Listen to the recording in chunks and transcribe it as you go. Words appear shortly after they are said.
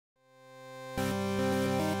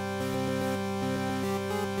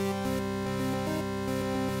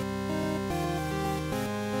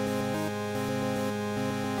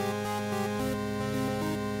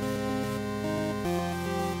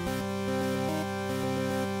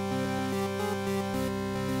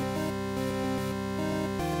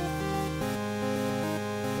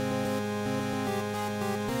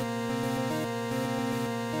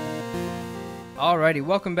Alrighty,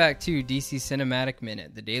 welcome back to DC Cinematic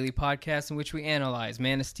Minute, the daily podcast in which we analyze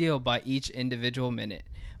Man of Steel by each individual minute.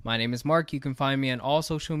 My name is Mark. You can find me on all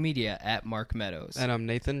social media at Mark Meadows. And I'm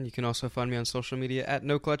Nathan. You can also find me on social media at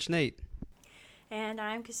NoClutchNate. And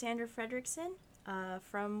I'm Cassandra Fredrickson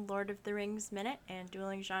from Lord of the Rings Minute and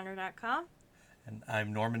DuelingGenre.com. And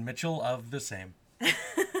I'm Norman Mitchell of the same.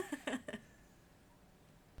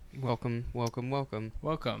 Welcome.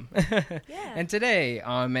 Yeah. And today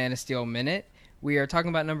on Man of Steel Minute, we are talking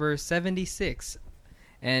about number 76.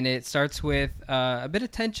 And it starts with a bit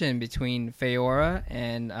of tension between Faora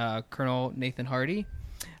and Colonel Nathan Hardy.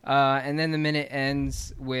 And then the minute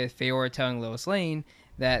ends with Faora telling Lois Lane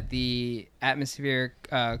that the atmospheric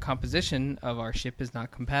composition of our ship is not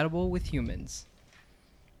compatible with humans.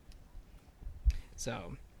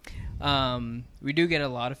 So, we do get a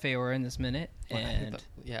lot of Faora in this minute. And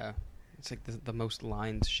yeah, it's like the most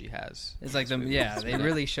lines she has. It's like they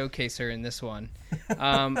really showcase her in this one. I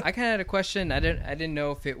kind of had a question. I didn't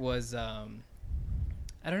know if it was I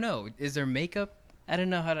don't know. Is there makeup? I don't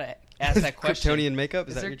know how to ask that question. Kryptonian makeup?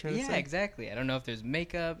 Is that what you're trying to say? Yeah, exactly. I don't know if there's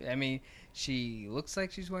makeup. I mean, she looks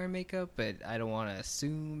like she's wearing makeup, but I don't want to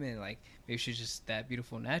assume, and like maybe she's just that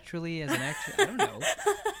beautiful naturally as an actress. I don't know.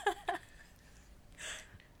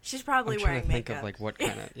 She's probably wearing makeup. I'm trying to think of like what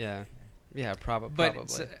kind of yeah, probably.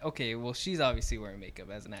 But okay, well, she's obviously wearing makeup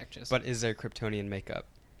as an actress. But is there Kryptonian makeup?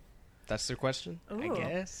 That's the question. Ooh. I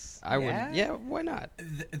guess I would. Yeah, why not?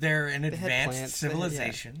 They're an advanced plants,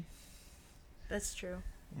 civilization. That's true.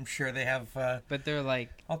 I'm sure they have But they're like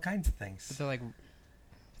all kinds of things. But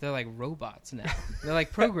they're like robots now. They're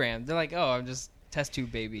like programmed. They're like, oh, I'm just test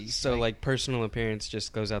tube babies. So like personal appearance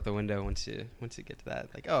just goes out the window once you get to that.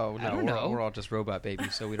 Like, oh I don't know. we're all just robot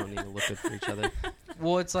babies, so we don't need to look good for each other.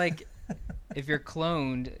 Well, it's like if you're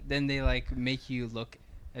cloned, then they like make you look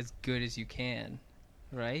as good as you can,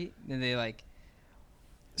 right? And they like.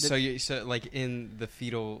 So like in the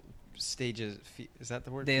fetal stages, is that the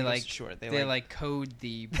word? They fetus? like sure. They like code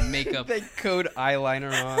the makeup. They code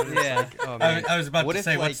eyeliner on. Yeah. Like, oh, man. I was about What to if,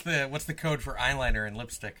 say, like- what's the code for eyeliner and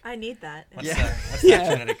lipstick? I need that. What's Yeah. what's Yeah.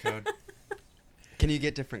 that genetic code? Can you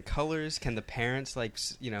get different colors? Can the parents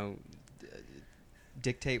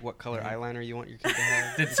dictate what color eyeliner you want your kid to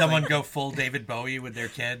have? Did someone go full David Bowie with their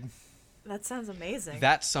kid? That sounds amazing.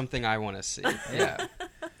 That's something I want to see. Yeah.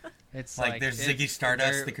 It's Like there's Ziggy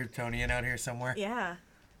Stardust, the they're- Kryptonian, out here somewhere. Yeah.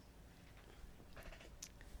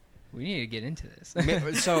 We need to get into this.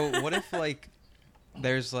 So what if like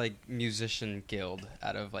there's like musician guild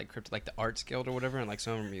out of like like the arts guild or whatever, and like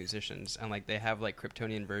some of them are musicians, and like they have like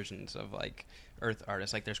Kryptonian versions of like Earth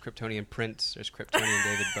artists. Like there's Kryptonian Prince, there's Kryptonian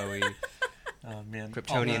David Bowie, Oh man,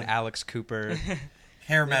 Kryptonian Alex Cooper.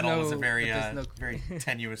 hair There's metal no- was a very but there's no- very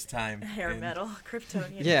tenuous time. Hair in metal.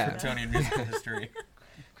 Kryptonian. Yeah. hair metal. Kryptonian musical history.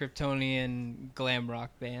 Kryptonian glam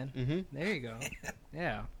rock band. Mm-hmm. There you go.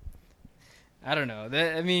 Yeah. I don't know.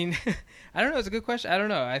 I mean, I don't know. It's a good question. I don't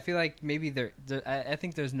know. I feel like maybe I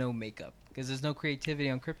think there's no makeup because there's no creativity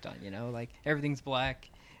on Krypton. You know, like everything's black.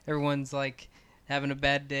 Everyone's like having a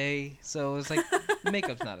bad day, so it's like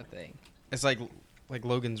makeup's not a thing. It's like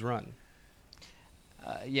Logan's Run.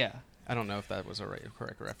 Yeah. I don't know if that was a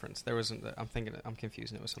correct reference. There wasn't. I'm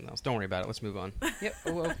confusing it with something else. Don't worry about it. Let's move on. Yep.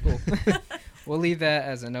 Well, cool. We'll leave that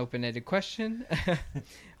as an open-ended question.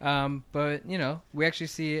 But, we actually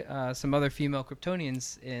see some other female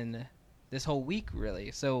Kryptonians in this whole week,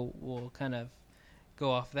 really. So we'll kind of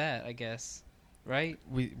go off that, I guess. Right?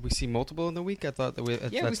 We see multiple in the week. I thought that's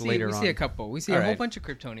we see, later we on. see a couple. We see All a whole right. bunch of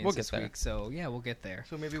Kryptonians We'll get this there. week. So, yeah, we'll get there.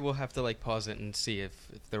 So maybe we'll have to like pause it and see if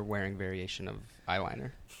they're wearing variation of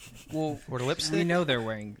eyeliner. Well, Or lipstick. we know they're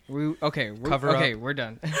wearing... We're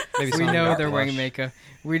done. Maybe We some know dark they're wearing blush. makeup.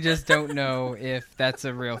 We just don't know if that's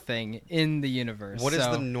a real thing in the universe. What is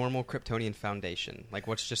So- the normal Kryptonian foundation? Like,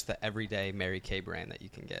 what's just the everyday Mary Kay brand that you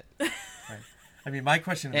can get? I mean, my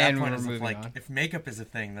question at And that point we're is moving on. if makeup is a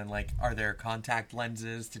thing, then like, are there contact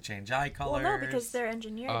lenses to change eye Well, colors? no, because they're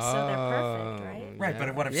engineers, so they're perfect, right? Right,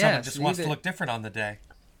 but what if Yeah, someone just so wants to either- look different on the day?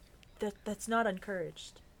 That's not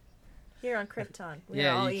encouraged. Here on Krypton, we're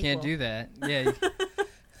Yeah, all you can't equal. do that. Yeah.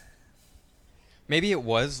 Maybe it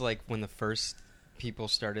was like when the first people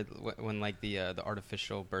started, when like the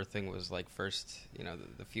artificial birthing was like first,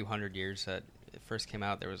 the few hundred years that it first came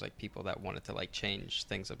out, there was like people that wanted to like change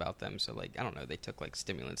things about them. So like, I don't know, they took like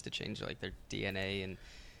stimulants to change like their DNA and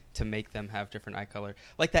to make them have different eye color.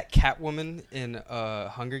 Like that Catwoman in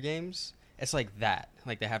Hunger Games, it's like that.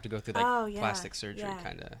 Like they have to go through like plastic surgery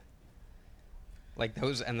kind of. Like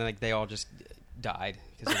those, and then like they all just died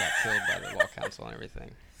because they got killed by the Law Council and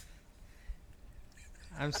everything.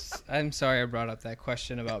 I'm sorry I brought up that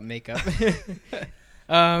question about makeup.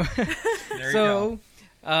 There you so,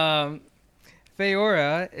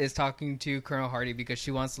 Feora is talking to Colonel Hardy because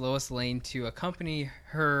she wants Lois Lane to accompany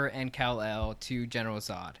her and Kal-El to General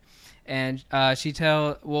Zod. And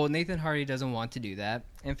Nathan Hardy doesn't want to do that.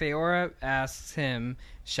 And Feora asks him,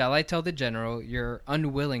 shall I tell the general you're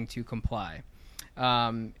unwilling to comply?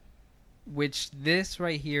 Which this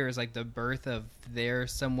right here is like the birth of their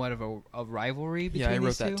somewhat of a rivalry between Yeah, I wrote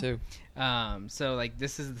these that two. too. So like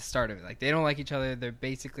this is the start of it. Like they don't like each other.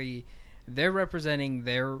 They're representing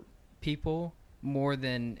their people more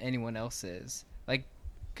than anyone else is. Like,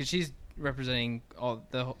 because she's representing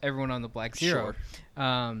everyone on the Black Zero.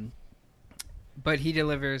 Sure. But he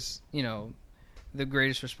delivers, the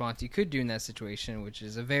greatest response you could do in that situation, which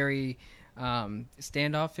is a very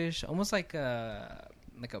standoffish, almost like a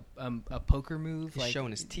poker move. He's like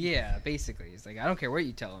showing his teeth. Yeah, basically. It's like, I don't care what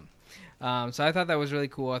you tell him. So I thought that was really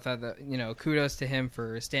cool. I thought that, kudos to him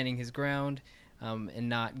for standing his ground and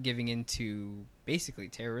not giving into basically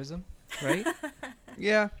terrorism, right?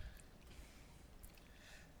 Yeah.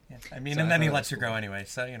 Yeah. I mean, So and I then he thought lets that her was go anyway,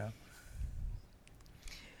 so.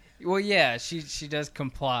 Well, yeah, she does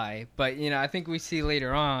comply, but I think we see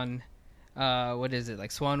later on, what is it,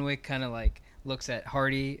 like Swanwick kind of like looks at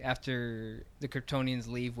Hardy after the Kryptonians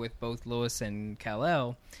leave with both Lois and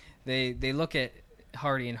Kal-El. They look at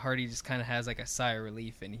Hardy, and Hardy just kind of has like a sigh of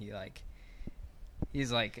relief, and he's like,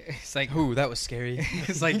 it's like, Ooh, that was scary.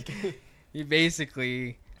 it's like you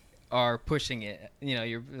basically are pushing it.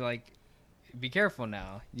 You're like, be careful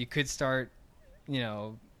now. You could start,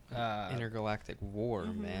 Intergalactic war,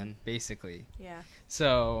 man. basically. Yeah.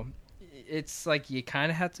 So it's like you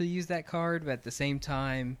kind of have to use that card, but at the same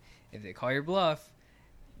time, if they call your bluff,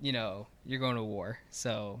 you're going to war.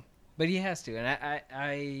 So, but he has to, and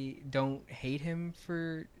I don't hate him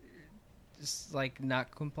for just like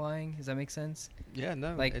not complying. Does that make sense? Yeah,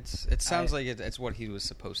 no. Like, it sounds like it's what he was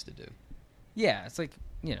supposed to do. Yeah, it's like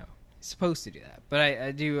he's supposed to do that, but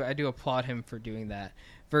I do applaud him for doing that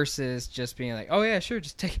versus just being like, oh yeah, sure,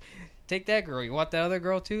 just take that girl. You want that other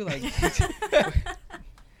girl too? Like,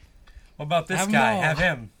 What about this Have 'em guy? all. Have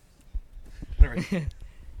him. Whatever.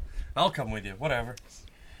 I'll come with you. Whatever.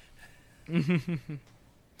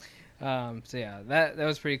 So yeah, that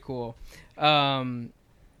was pretty cool.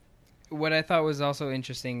 What I thought was also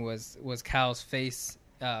interesting was Cal's face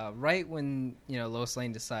right when Lois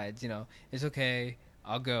Lane decides it's okay,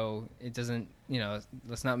 I'll go. It doesn't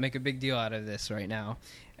let's not make a big deal out of this right now.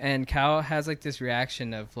 And Cal has like this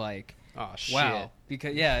reaction of like, Oh shit! wow,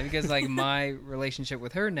 because like my relationship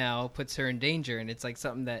with her now puts her in danger, and it's like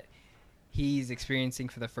something that he's experiencing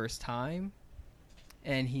for the first time,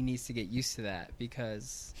 and he needs to get used to that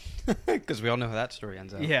because Because we all know how that story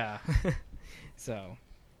ends up. yeah. So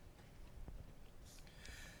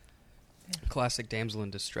Classic damsel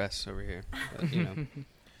in distress over here. But, I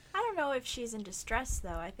don't know if she's in distress though.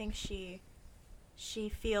 I think she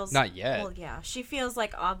feels Not yet. Well, yeah, she feels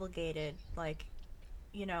like obligated, like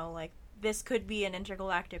like this could be an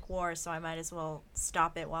intergalactic war, so I might as well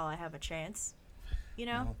stop it while I have a chance.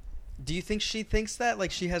 Do you think she thinks that? Like,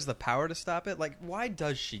 she has the power to stop it? Like, why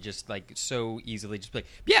does she just, like, so easily just be like,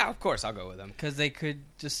 yeah, of course, I'll go with him? because they could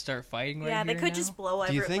just start fighting. Yeah, Right they here could now. just blow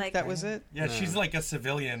Do you every think like that was it? Yeah, she's like a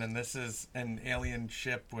civilian, and this is an alien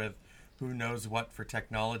ship with who knows what for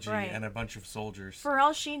technology Right. and a bunch of soldiers. For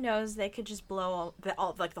all she knows, they could just blow the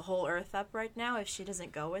whole Earth up right now if she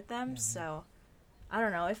doesn't go with them. So, I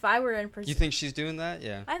don't know. If I were in You think she's doing that?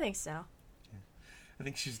 Yeah. I think so. I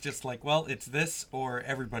think she's just like, well, it's this or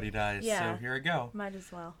everybody dies. Yeah. So here I go. Might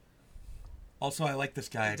as well. Also, I like this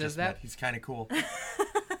guy I Does just that- met. He's kind of cool.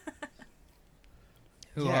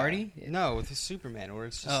 Who Yeah. Hardy? No, with his Superman, where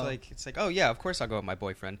it's just Oh. it's like, oh yeah, of course I'll go with my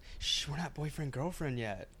boyfriend. Shh, we're not boyfriend girlfriend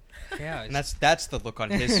yet. Yeah, And that's the look on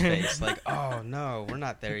his face, like, oh no, we're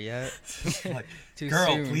not there yet. Like, Too girl,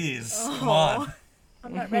 soon. please, Oh. come on.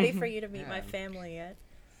 I'm not ready for you to meet Yeah. my family yet.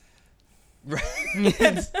 Right.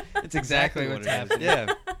 it's exactly what's what it is.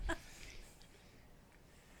 happening.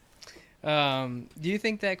 Yeah. Do you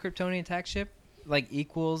think that Kryptonian attack ship like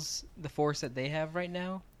equals the force that they have right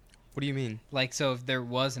now? What do you mean? Like, so if there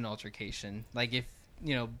was an altercation, like if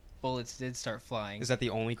bullets did start flying. Is that the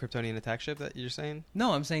only Kryptonian attack ship that you're saying?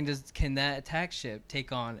 No, I'm saying can that attack ship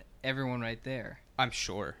take on everyone right there? I'm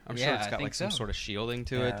sure. I'm Yeah, sure it's I got think like some so. sort of shielding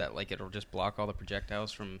to Yeah. it that like it'll just block all the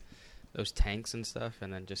projectiles from those tanks and stuff,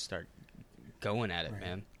 and then just start going at it, Right.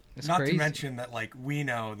 man. It's Not crazy. to mention that, like, we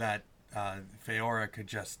know that Feora could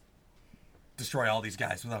just destroy all these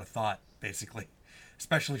guys without a thought, basically.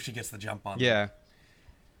 Especially if she gets the jump on them. Yeah.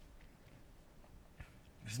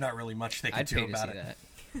 There's not really much they can I'd do pay to about see it.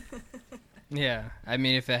 that. Yeah, I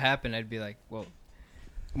mean, if it happened, I'd be like, well,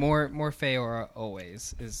 More Feora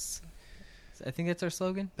always is. I think that's our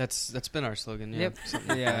slogan. That's been our slogan. Yeah. Yep.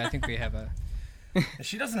 Yeah, I think we have a.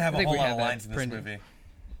 She doesn't have I a think whole we lot have of that lines in this printed. movie.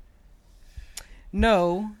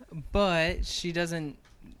 No, but she doesn't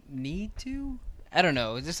need to. I don't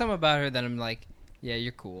know. There's something about her that I'm like, yeah,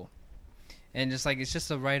 you're cool, and just like it's just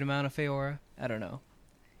the right amount of Feora. I don't know.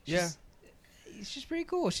 She's pretty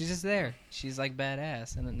cool. She's just there. She's like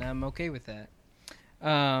badass, and I'm okay with that.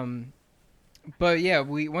 But yeah,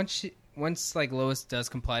 once like Lois does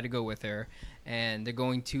comply to go with her, and they're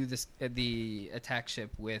going to the attack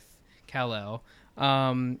ship with Kal-El.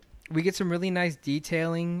 We get some really nice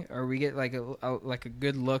detailing, or we get like a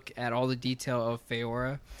good look at all the detail of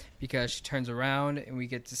Feora, because she turns around and we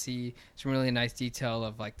get to see some really nice detail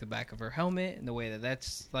of like the back of her helmet and the way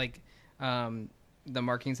that's like the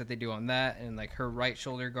markings that they do on that, and like her right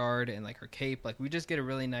shoulder guard and like her cape. Like we just get a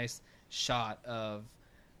really nice shot of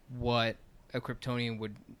what a Kryptonian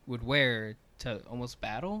would wear to almost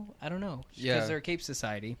battle. I don't know, because they're a cape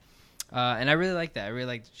society. And I really like that. I really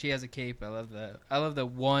like she has a cape. I love the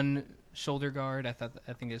one shoulder guard. I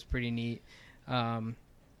think it's pretty neat. And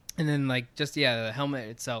then like just the helmet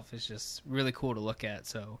itself is just really cool to look at.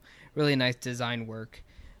 So really nice design work.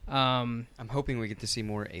 I'm hoping we get to see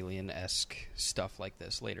more Alien-esque stuff like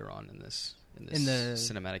this later on in this in the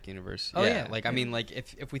cinematic universe. Oh yeah. Like I mean, like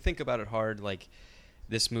if we think about it hard, like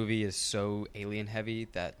this movie is so alien heavy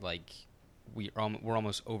that like we're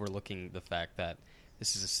almost overlooking the fact that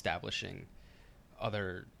this is establishing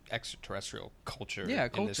other extraterrestrial culture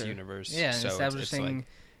in this universe. Yeah, and so establishing it's like,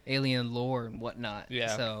 alien lore and whatnot.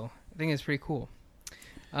 Yeah. So I think it's pretty cool.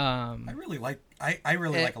 I really like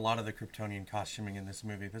like a lot of the Kryptonian costuming in this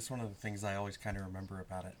movie. That's one of the things I always kind of remember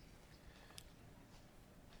about it.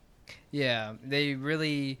 Yeah, they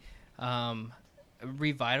really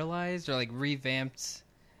revitalized or like revamped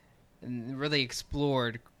and really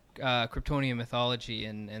explored Kryptonian mythology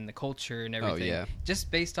and the culture and everything. yeah.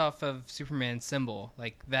 Just based off of Superman's symbol.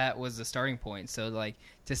 Like that was the starting point. So like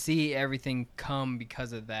to see everything come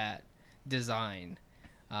because of that design,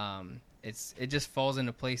 it just falls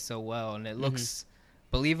into place so well, and it looks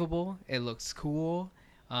believable. It looks cool.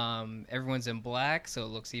 Everyone's in black, so it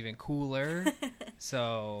looks even cooler.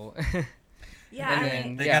 So Yeah, And I then-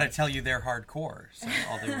 mean, They got to tell you they're hardcore, so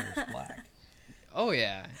all they wear is black. oh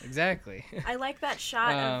yeah, exactly. I like that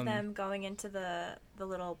shot of Um, them going into the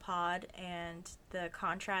little pod, and the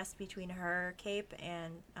contrast between her cape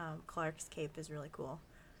and Clark's cape is really cool.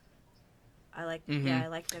 I like I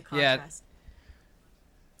like the Yeah. contrast.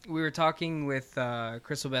 We were talking with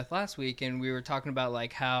Crystal Beth last week, and we were talking about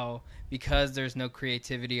like how because there's no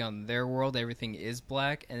creativity on their world, everything is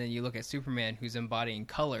black, and then you look at Superman, who's embodying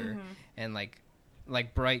color and like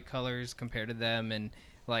bright colors compared to them, and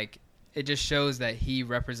like it just shows that he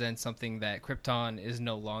represents something that Krypton is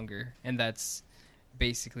no longer, and that's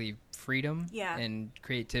basically freedom and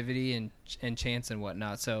creativity and chance and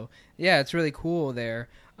whatnot. So yeah, it's really cool there.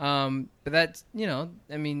 But that's,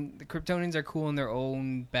 I mean, the Kryptonians are cool in their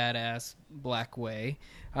own badass black way.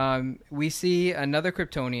 We see another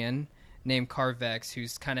Kryptonian named Carvex,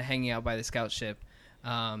 who's kind of hanging out by the scout ship.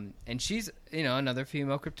 And she's, another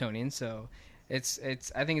female Kryptonian. So it's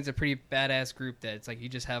I think it's a pretty badass group that it's like you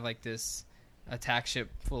just have like this attack ship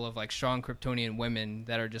full of like strong Kryptonian women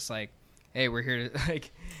that are just like, hey, we're here to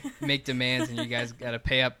like make demands and you guys got to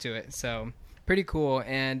pay up to it. So pretty cool.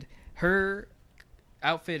 And her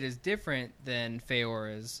outfit is different than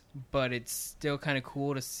Feora's, but it's still kind of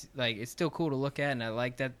cool to see, like it's still cool to look at, and I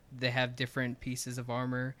like that they have different pieces of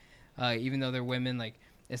armor, even though they're women. Like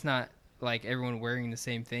it's not like everyone wearing the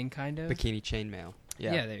same thing, kind of. bikini chainmail.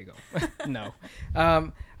 Yeah, there you go. No,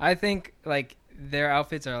 I think like their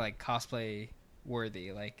outfits are like cosplay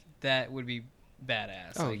worthy. Like that would be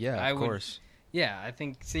badass. Oh like, yeah, of course. Yeah, I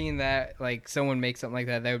think seeing that, like someone make something like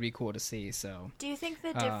that would be cool to see. So, Do you think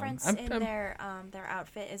the difference in their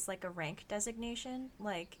outfit is like a rank designation?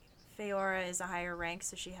 Like Feora is a higher rank,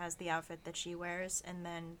 so she has the outfit that she wears, and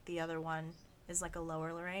then the other one is like a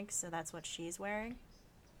lower rank, so that's what she's wearing.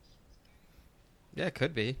 Yeah, it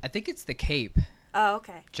could be. I think it's the cape. Oh,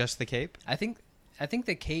 okay. Just the cape? I think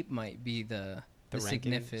the cape might be the ranking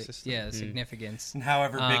significance. system? Yeah, the significance. And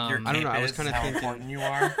however big your cape I don't know, I was is, kinda how thinking- important you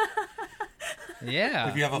are. Yeah.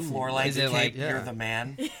 If you have a floor length Is it cape, like- you're Yeah. the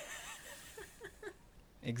man.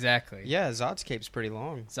 Exactly. Yeah, Zod's cape's pretty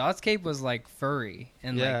long. Zod's cape was like furry,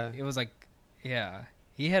 and Yeah. like it was like, yeah,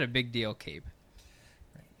 he had a big deal cape.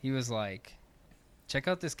 He was like, check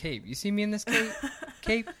out this cape. You see me in this cape?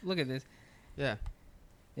 Cape? Look at this. Yeah.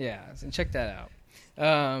 Yeah, so check that out.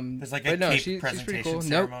 There's like but a no, cape she's pretty presentation cool.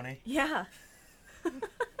 Nope. ceremony. Yeah.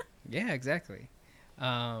 Yeah, exactly.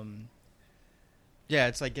 Yeah,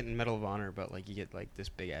 it's like getting Medal of Honor, but like you get like this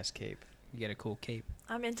big ass cape. You get a cool cape.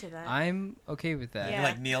 I'm into that. I'm okay with that. Yeah. You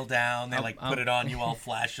like kneel down. They like put I'm- it on you all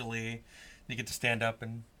flashily. You get to stand up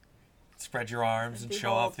and spread your arms and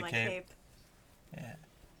show off the my cape. Yeah.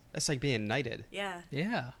 That's like being knighted. Yeah.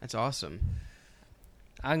 Yeah. That's awesome.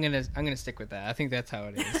 I'm gonna stick with that. I think that's how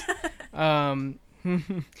it is.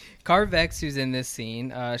 Carvex, who's in this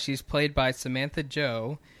scene, she's played by Samantha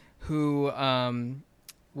Joe, who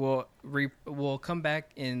will come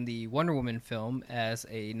back in the Wonder Woman film as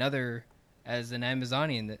an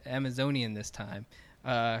Amazonian this time.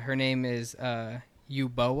 Her name is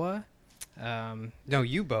Euboa. No,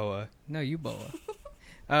 Euboa. No, Euboa.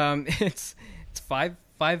 It's five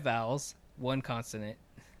vowels, one consonant.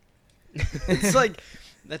 It's like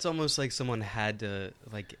that's almost like someone had to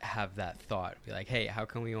like have that thought. Be like, hey, how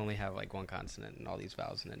can we only have like one consonant and all these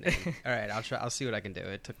vowels in a name? All right, I'll see what I can do.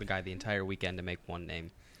 It took the guy the entire weekend to make one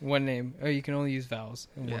name. One name. Oh, you can only use vowels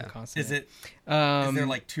and one Yeah. consonant. Is there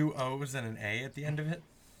like 2 O's and an A at the end of it?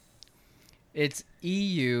 It's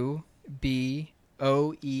Euboea.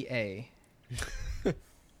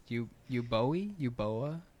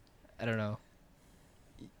 Euboa? I don't know.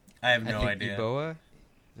 I have I no think idea. Euboa.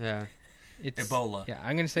 Yeah. It's Ebola. Yeah,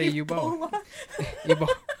 I'm gonna say Euboa.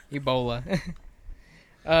 Ebola.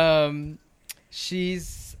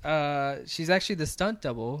 She's actually the stunt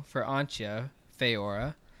double for Antja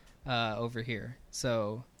Feora over here.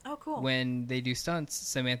 So Oh, cool. when they do stunts,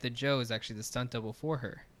 Samantha Joe is actually the stunt double for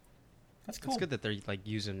her. That's cool. It's good that they're like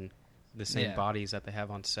using the same Yeah. bodies that they have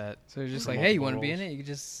on set. So they're just For like, hey, you want to multiple be in roles. it? You could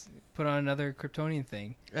just put on another Kryptonian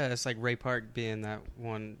thing. Yeah, it's like Ray Park being that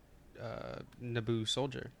one Naboo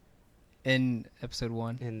soldier In episode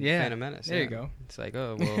 1. in yeah. Phantom Menace. There yeah. you go. It's like,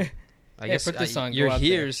 oh well, I Yeah, guess put this on, go you're out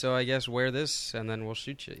here, there. so I guess wear this, and then we'll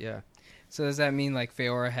shoot you. Yeah. So does that mean like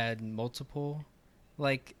Feora had multiple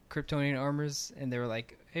like Kryptonian armors, and they were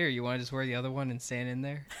like, "Here, you want to just wear the other one and stand in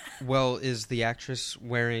there?" Well, is the actress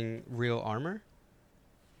wearing real armor?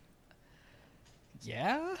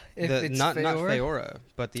 Yeah, Not Feora,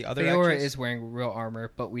 but the other Feora actress is wearing real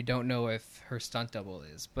armor, but we don't know if her stunt double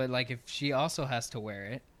is. But like, if she also has to wear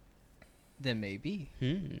it, then maybe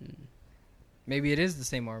it is the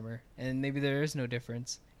same armor, and maybe there is no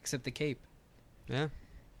difference except the cape. Yeah.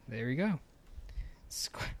 There we go.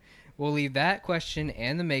 We'll leave that question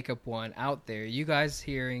and the makeup one out there. You guys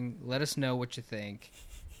hearing, let us know what you think.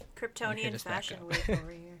 Hit Kryptonian us back fashion up. week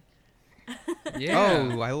over here. Yeah.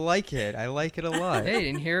 Oh, I like it. I like it a lot. Hey,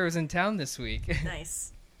 didn't hear it was in town this week.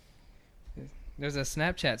 Nice. There's a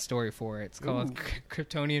Snapchat story for it. It's called Ooh.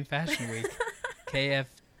 Kryptonian Fashion Week.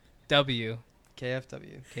 KFW.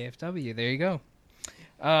 KFW. There you go.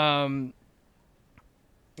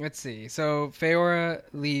 Let's see. So Feora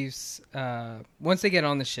leaves once they get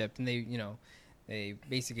on the ship, and they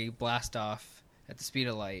basically blast off at the speed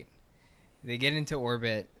of light. They get into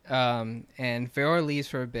orbit, and Feora leaves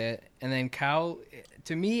for a bit, and then Cal.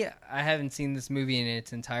 To me, I haven't seen this movie in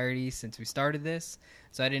its entirety since we started this,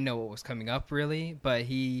 so I didn't know what was coming up really. But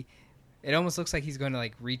it almost looks like he's going to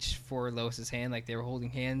like reach for Lois's hand, like they were holding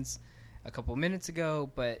hands a couple minutes ago.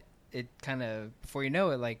 But it kind of, before you know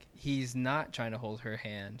it, like he's not trying to hold her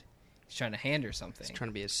hand; he's trying to hand her something. He's trying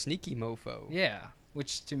to be a sneaky mofo. Yeah,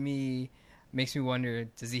 which to me makes me wonder,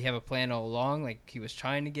 does he have a plan all along? Like, he was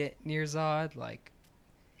trying to get near Zod? Like,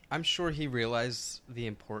 I'm sure he realized the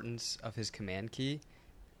importance of his command key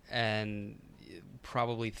and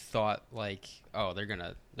probably thought, like, oh, they're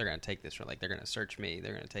gonna take this from, like, they're gonna search me,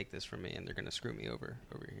 they're gonna take this from me, and they're gonna screw me over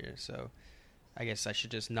here. So I guess I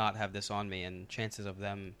should just not have this on me, and chances of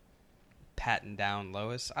them patting down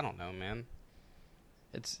Lois, I don't know, man.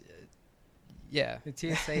 It's, yeah. the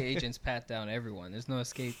TSA agents pat down everyone. There's no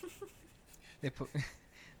escape.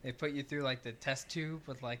 They put you through, like, the test tube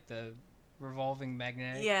with, like, the revolving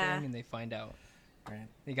magnetic thing, and they find out. Right.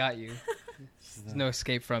 They got you. There's no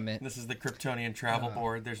escape from it. This is the Kryptonian travel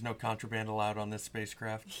board. There's no contraband allowed on this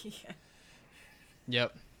spacecraft. Yeah.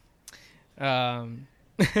 Yep. And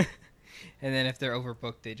then if they're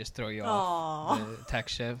overbooked, they just throw you off Aw. the tech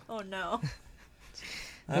ship. Oh no.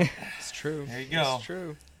 It's true. There you go. It's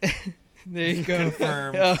true. There you go.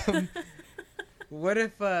 Confirmed. What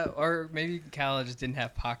if, or maybe Cal just didn't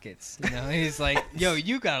have pockets? You know, he's like, "Yo,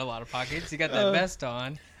 you got a lot of pockets. You got that vest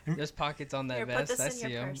on. There's pockets on that Here, put vest. this I in see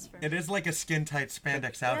your 'em." purse first. It is like a skin tight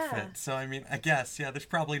spandex outfit. So I mean, I guess there's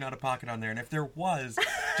probably not a pocket on there. And if there was,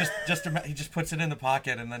 he just puts it in the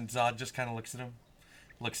pocket, and then Zod just kind of looks at him,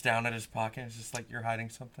 looks down at his pocket. It's just like, you're hiding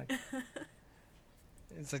something.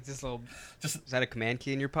 It's like this little. Is that a command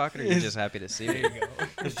key in your pocket, or are you just happy to see me?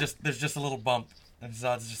 There's just a little bump, and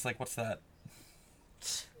Zod's just like, what's that?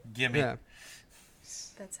 Gimme. Yeah.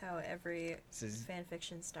 That's how every fan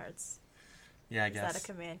fiction starts. Yeah, I guess. Is that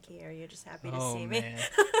a command key, or are you just happy to Oh, see man. me?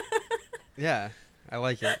 Yeah, I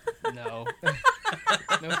like it. No.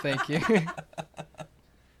 No, thank you.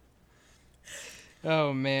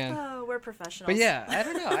 Oh, man. Oh, we're professionals. But yeah, I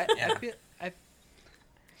don't know. Yeah.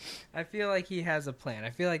 I feel like he has a plan.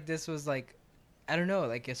 I feel like this was like, I don't know,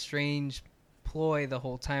 like a strange ploy the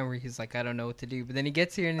whole time where he's like, I don't know what to do. But then he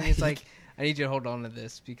gets here and he's like, I need you to hold on to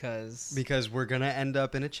this because We're gonna end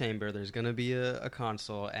up in a chamber. There's gonna be a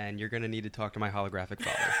console, and you're gonna need to talk to my holographic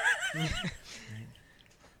father.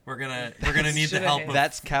 We're gonna need the help of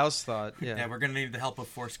That's Cal's thought. Yeah. yeah, we're gonna need the help of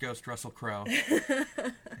Force Ghost Russell Crowe.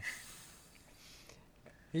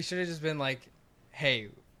 he should have just been like, hey,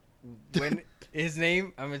 when his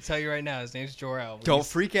name, I'm gonna tell you right now, his name's Jor-El. Don't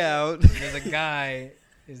freak out. There's a guy,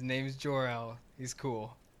 his name's Jor-El. He's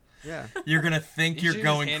cool. Yeah. You're gonna think You you're should've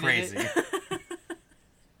going just crazy.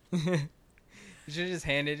 You should have just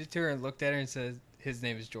handed it to her and looked at her and said, his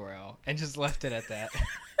name is Jor-El, and just left it at that.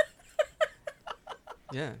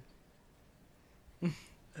 Yeah. Oh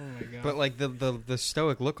my god. But like the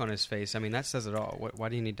stoic look on his face, I mean, that says it all. Why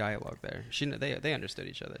do you need dialogue there? They understood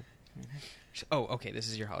each other. Oh, okay, this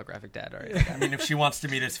is your holographic dad. All right. I mean, if she wants to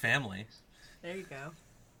meet his family. There you go.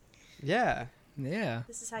 Yeah. Yeah.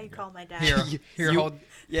 This is how you call my dad. Here, hold.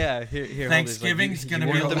 Yeah. Here. Thanksgiving's hold this. gonna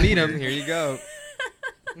you be wanted a to meet him. Here you go.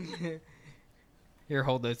 Here,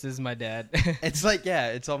 hold this. This is my dad. It's like, yeah,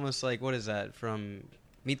 it's almost like, what is that from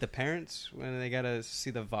Meet the Parents, when they gotta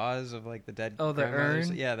see the vase of like the dead. Oh, the grandmothers?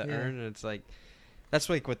 urn? Yeah, the Yeah. urn, and it's like, that's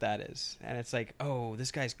like what that is. And it's like, oh,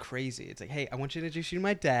 this guy's crazy. It's like, hey, I want you to introduce you to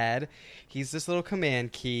my dad. He's this little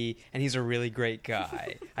command key, and he's a really great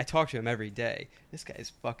guy. I talk to him every day. This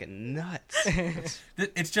guy's fucking nuts.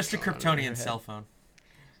 It's just a Kryptonian cell phone.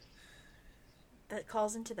 That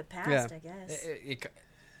calls into the past, Yeah. I guess.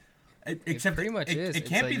 Except pretty much is. It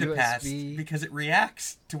can't It's be a the past USB. because it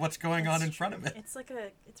reacts to what's going on in front of it. It's like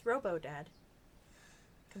it's Robo Dad.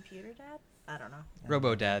 Computer Dad? I don't know.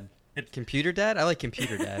 Robo Dad. Computer Dad? I like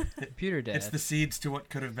Computer Dad. Computer dad. It's the seeds to what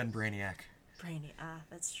could have been Brainiac. Brainy.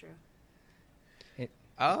 That's true.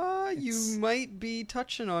 You might be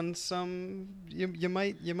touching on some. You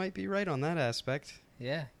might be right on that aspect.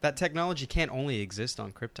 Yeah. That technology can't only exist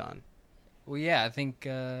on Krypton. Well, yeah. I think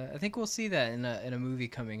we'll see that in a movie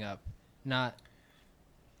coming up, not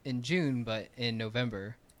in June, but in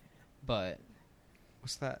November. But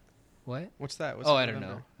What's that? what? What's that? What's I in don't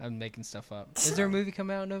November? know. I'm making stuff up. Is there a movie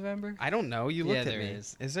coming out in November? I don't know. You looked Yeah, at there me.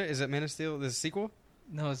 is. Is there? Is it Man of Steel? There's a sequel?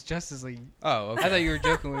 No, it's Justice League. Oh, okay. I thought you were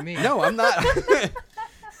joking with me. No, I'm not.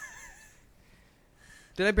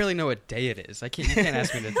 Did I barely know what day it is? You can't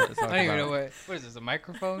ask me to talk about I don't even know it. what is this, a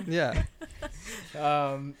microphone? Yeah.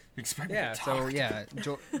 Expect me Yeah, to talk. so yeah.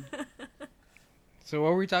 So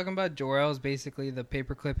what were we talking about? Jor-El is basically the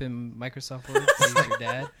paperclip in Microsoft Word. He's your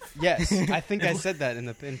dad. Yes, I think I said that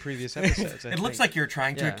in previous episodes. It looks like you're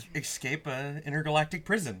trying to Yeah. escape an intergalactic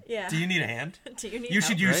prison. Yeah. Do you need a hand? Do you need You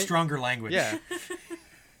should help? use Right? stronger language. Yeah.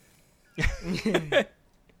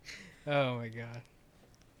 Oh my god.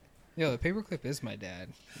 Yo, the paperclip is my dad.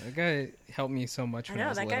 That guy helped me so much I when I know,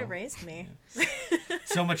 was that guy little. raised me.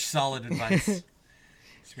 So much solid advice.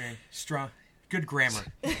 It's very strong. Good grammar.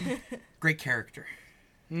 Great character.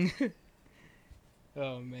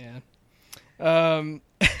 Oh man.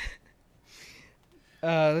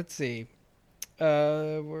 Let's see. Where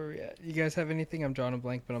are we at? You guys have anything? I'm drawing a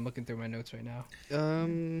blank, but I'm looking through my notes right now.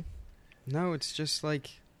 No, it's just like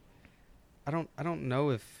I don't know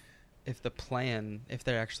if the plan, if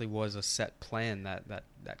there actually was a set plan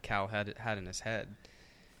that Cal had in his head.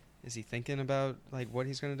 Is he thinking about like what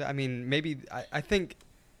he's going to do? I mean, maybe I think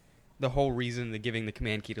the whole reason the giving the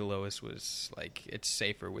command key to Lois was like it's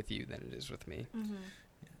safer with you than it is with me. Mm-hmm.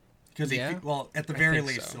 Because Yeah. at the I very think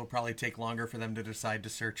least, so. it'll probably take longer for them to decide to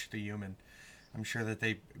search the human. I'm sure that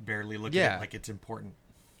they barely look Yeah. at it like it's important.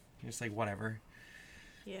 Just like whatever,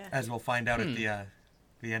 Yeah. as we'll find out at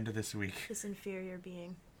the end of this week. This inferior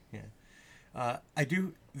being. Yeah.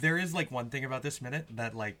 There is like one thing about this minute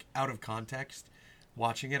that like out of context,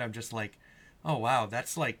 watching it, I'm just like, oh wow,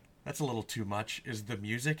 that's a little too much. Is the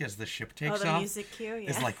music as the ship takes the off music cue, yeah.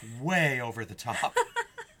 is like way over the top.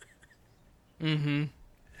 Mm-hmm.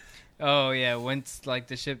 Oh yeah, once like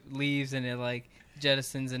the ship leaves and it like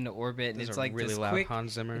jettisons into orbit, and There's it's a like really this loud quick.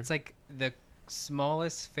 Hans Zimmer. It's like the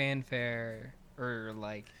smallest fanfare, or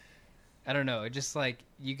like I don't know. Just like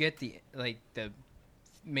you get the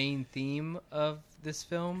main theme of this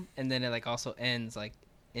film, and then it like also ends like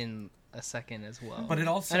in a second as well. But it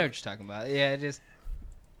also I know what you're talking about. Yeah, it just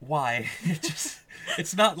why?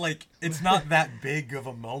 It's not that big of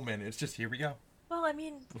a moment. It's just here we go. Well, I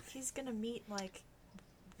mean, he's gonna meet like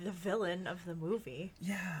the villain of the movie.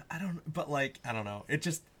 Yeah, I don't know. It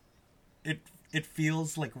just it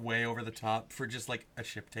feels like way over the top for just like a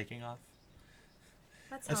ship taking off.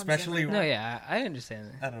 That's Hans Especially Zimmer. No, yeah, I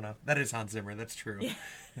understand that. I don't know. That is Hans Zimmer. That's true. Yeah.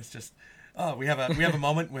 It's just we have a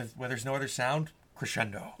moment where there's no other sound,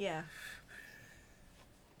 crescendo. Yeah.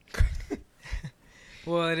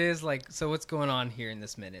 Well, it is like, so what's going on here in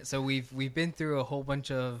this minute? So we've been through a whole bunch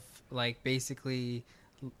of like basically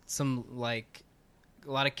some like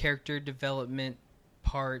a lot of character development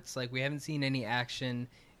parts. Like we haven't seen any action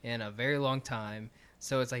in a very long time.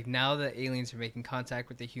 So it's like now the aliens are making contact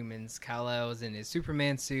with the humans. Kal-El's in his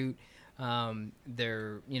Superman suit.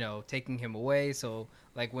 They're, taking him away. So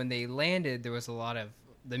like when they landed, there was a lot of,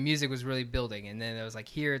 the music was really building. And then it was like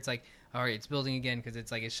here, it's like, all right, it's building again because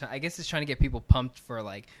it's like, I guess it's trying to get people pumped for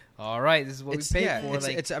like, all right, this is what we paid for.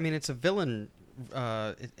 It's a villain.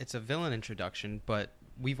 It's a villain introduction, but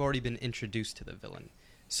we've already been introduced to the villain.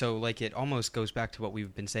 So like it almost goes back to what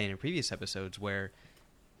we've been saying in previous episodes where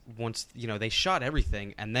once, they shot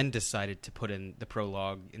everything and then decided to put in the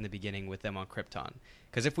prologue in the beginning with them on Krypton.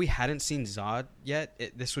 Because if we hadn't seen Zod yet,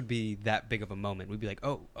 this would be that big of a moment. We'd be like,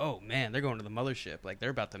 oh man, they're going to the mothership. Like they're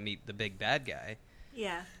about to meet the big bad guy.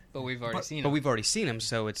 Yeah. But we've already seen him. But we've already seen him,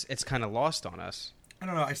 so it's kind of lost on us. I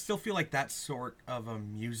don't know. I still feel like that sort of a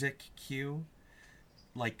music cue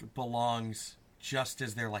like belongs just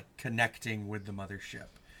as they're like connecting with the mothership,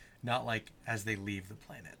 not like as they leave the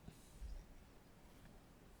planet.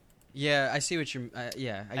 Yeah, I see what you're. I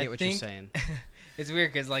get what you're saying. It's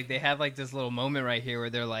weird because like they have like this little moment right here where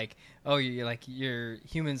they're like, "Oh, your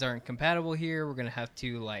humans aren't compatible here. We're gonna have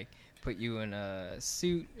to like put you in a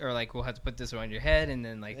suit, or like we'll have to put this around your head," and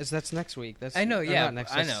then like that's next week. I know, yeah,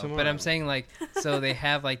 I know, but I'm saying like so they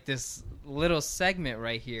have like this little segment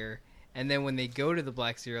right here, and then when they go to the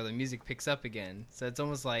Black Zero, the music picks up again. So it's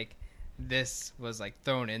almost like this was like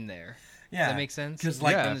thrown in there. Yeah, does that make sense? Because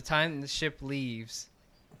like from the time the ship leaves.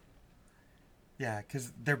 Yeah,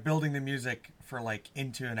 because they're building the music for, like,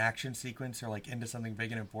 into an action sequence or, like, into something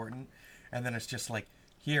big and important. And then it's just like,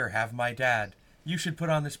 here, have my dad. You should put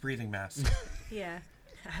on this breathing mask. Yeah.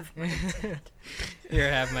 Have my dad.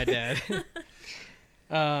 Here, have my dad.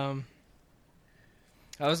 I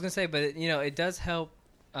was going to say, but, it does help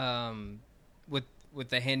with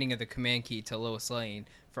the handing of the command key to Lois Lane.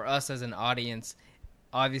 For us as an audience,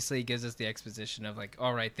 obviously it gives us the exposition of, like,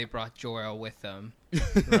 all right, they brought Jor-El with them,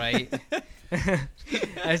 right?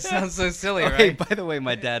 That sounds so silly, right? By the way,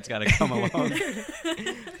 my dad's got to come along.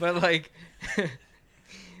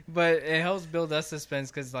 But it helps build us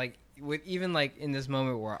suspense because, like, with even like in this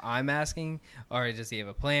moment where I'm asking, all right, does he have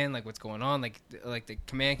a plan? Like, what's going on? Like the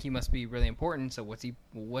command key must be really important. So what's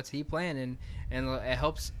he planning? And it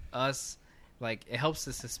helps us, like, it helps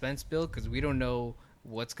the suspense build because we don't know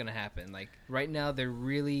what's gonna happen. Like right now, they're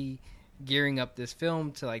really gearing up this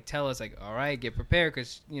film to like tell us like, all right, get prepared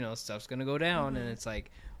because stuff's gonna go down. And it's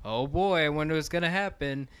like, oh boy, I wonder what's gonna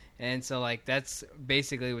happen. And so like that's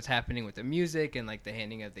basically what's happening with the music and like the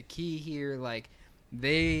handing of the key here. Like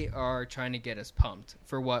they are trying to get us pumped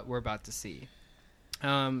for what we're about to see.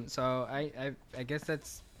 So I guess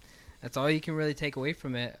that's all you can really take away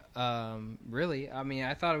from it. Really, I mean,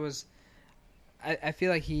 I thought it was. I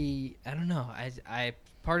feel like I don't know. I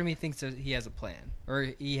part of me thinks that he has a plan, or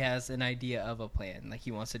he has an idea of a plan, like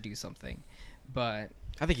he wants to do something. But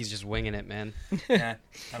I think he's just winging it, man. Yeah,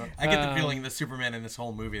 I get the feeling the Superman in this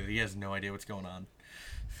whole movie that he has no idea what's going on.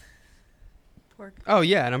 Oh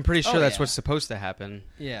yeah, and I'm pretty sure that's what's supposed to happen.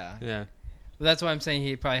 Yeah. Yeah. Well, that's why I'm saying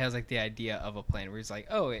he probably has like the idea of a plan where he's like,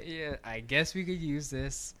 oh yeah, I guess we could use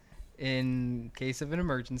this in case of an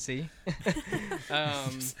emergency.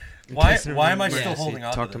 Why am I still holding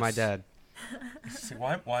on to this? Talk to my dad.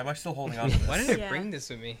 Why am I still holding on to this? Why didn't I bring this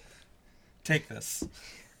with me? Take this.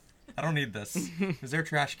 I don't need this. Is there a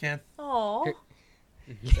trash can? Aww.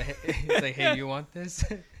 It's like, hey, you want this?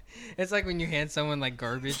 It's like when you hand someone like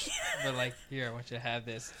garbage, but like, here, I want you to have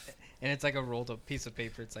this, and it's like a rolled up piece of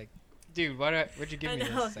paper. It's like, dude, why'd you give me this?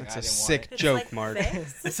 It's like, it's a sick joke, Mark.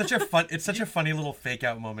 It's such a funny little fake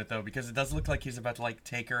out moment though, because it does look like he's about to like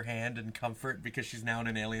take her hand and comfort because she's now in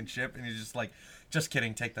an alien ship, and he's just like, just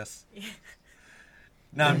kidding, take this.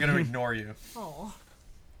 No, I'm gonna ignore you. Oh.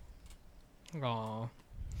 Aww.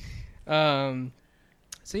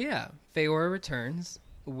 So yeah, Faora returns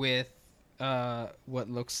with what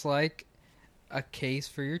looks like a case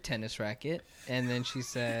for your tennis racket, and then she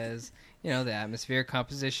says, the atmospheric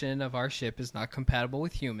composition of our ship is not compatible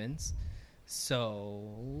with humans.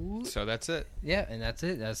 So that's it. Yeah, and that's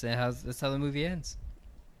it. That's how the movie ends.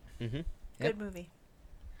 Mm-hmm. Yep. Good movie.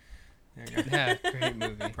 There you go. Yeah, great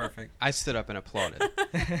movie. Perfect. I stood up and applauded.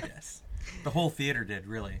 Yes. The whole theater did,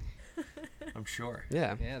 really. I'm sure.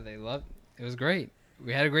 Yeah. Yeah, they loved. It was great.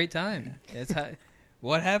 We had a great time.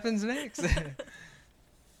 What happens next?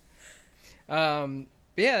 But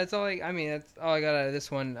yeah, that's all. That's all I got out of this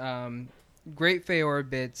one. Great Faora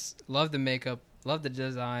bits. Love the makeup. Love the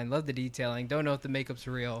design. Love the detailing. Don't know if the makeup's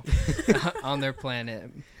real on their planet.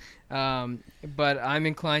 But I'm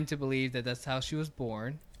inclined to believe that that's how she was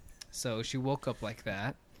born. So she woke up like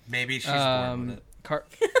that. Maybe she's born with it.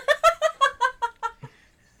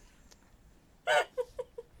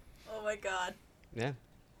 Oh my god. Yeah.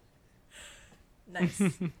 Nice.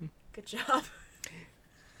 Good job.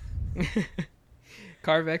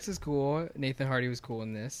 Carvex is cool. Nathan Hardy was cool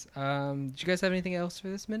in this. Did you guys have anything else for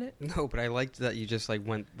this minute? No, but I liked that you just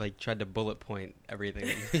tried to bullet point everything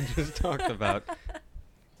that you just talked about.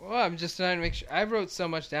 Well, I'm just trying to make sure. I wrote so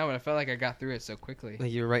much down, but I felt like I got through it so quickly.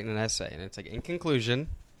 Like you were writing an essay, and it's like, in conclusion.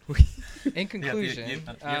 In conclusion,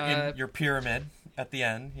 in your pyramid at the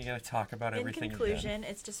end, you got to talk about everything. In conclusion,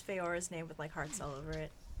 it's just Feora's name with like hearts all over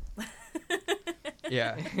it.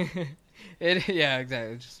 Yeah. Yeah,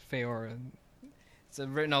 exactly. It's just Feora. It's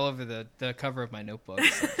written all over the cover of my notebook.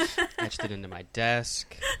 So. Etched it into my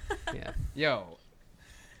desk. Yeah. Yo.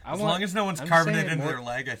 As long as no one's carving it into their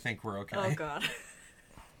leg, I think we're okay. Oh, God.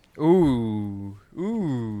 Ooh.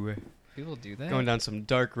 People do that? Going down some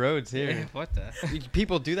dark roads here. Yeah, what the?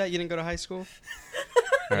 People do that? You didn't go to high school?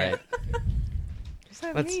 All right. What does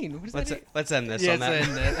that mean? What does that mean? Let's end this Yeah, on that. let's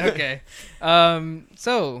end it. Okay.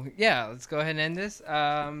 So, yeah, let's go ahead and end this.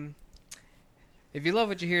 If you love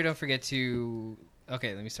what you hear, don't forget to...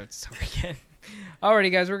 Okay, let me start this over again.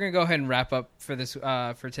 Alrighty, guys, we're going to go ahead and wrap up for this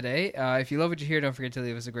for today. If you love what you hear, don't forget to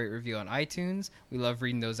leave us a great review on iTunes. We love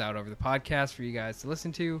reading those out over the podcast for you guys to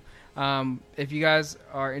listen to. If you guys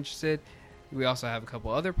are interested, we also have a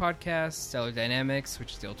couple other podcasts, Stellar Dynamics,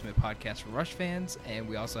 which is the ultimate podcast for Rush fans, and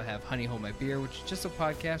we also have Honey Hold My Beer, which is just a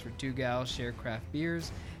podcast where two gals share craft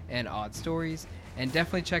beers and odd stories. And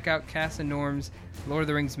definitely check out Cass and Norm's Lord of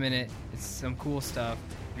the Rings Minute. It's some cool stuff.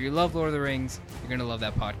 If you love Lord of the Rings, you're going to love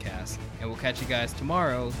that podcast. And we'll catch you guys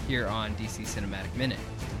tomorrow here on DC Cinematic Minute.